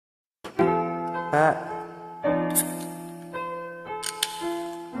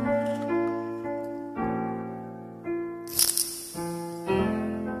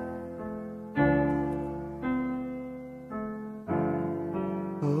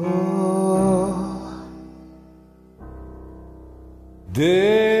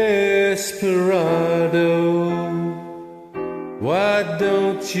Desperado, why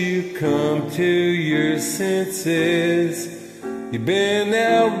don't you come to your senses? You've been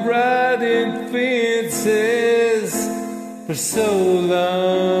out riding fences for so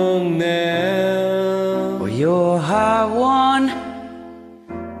long now. Well, you're a hot one.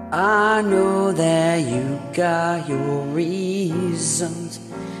 I know that you got your reasons.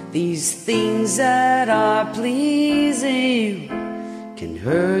 These things that are pleasing you can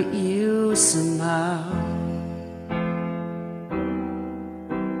hurt you somehow.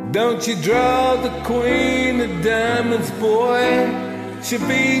 Don't you draw the queen of diamonds, boy. She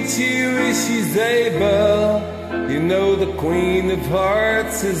beats you if she's able. You know the queen of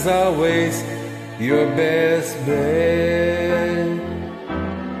hearts is always your best bet.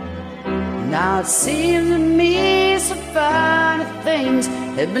 Now it seems to me some fine things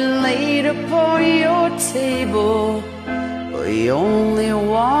have been laid upon your table, but you only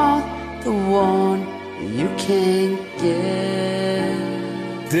want the one you can't get.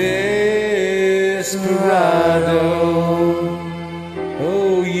 Desperado,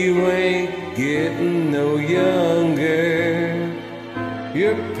 oh, you ain't getting no younger.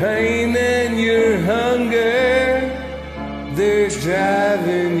 Your pain and your hunger, they're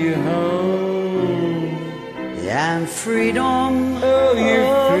driving you home. And freedom, oh,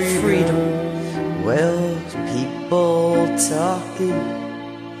 your freedom. Well, people talking.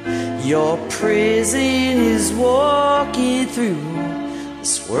 Your prison is walking through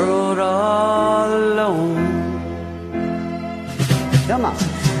this world all alone. Come on.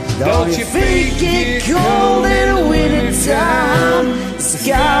 Don't you think it cold in the winter time? The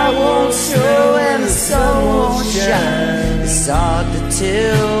sky won't show and the sun won't shine. It's hard to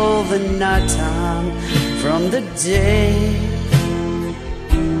tell the nighttime from the day.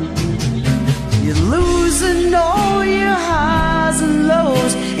 You're losing all your highs and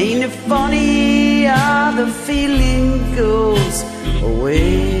lows. Ain't it funny how the feeling goes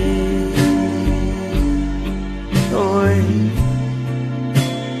away? Away.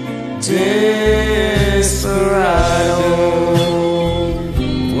 Desperado,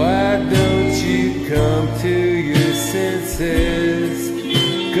 why don't you come to your senses?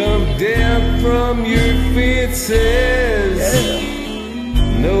 Come down from your fences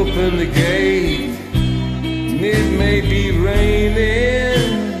and open the gate. And it may be raining,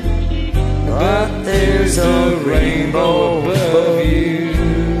 but there's a rainbow above you.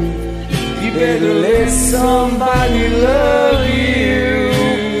 You better let somebody love you.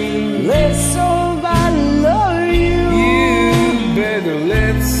 Let somebody love you. You better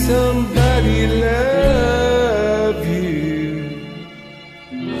let somebody love you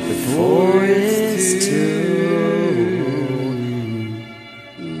before it's too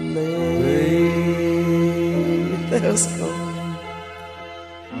late. Let's go.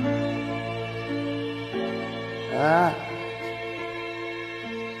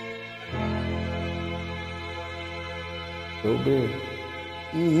 So big.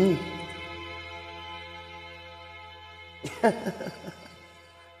 Mm-hmm.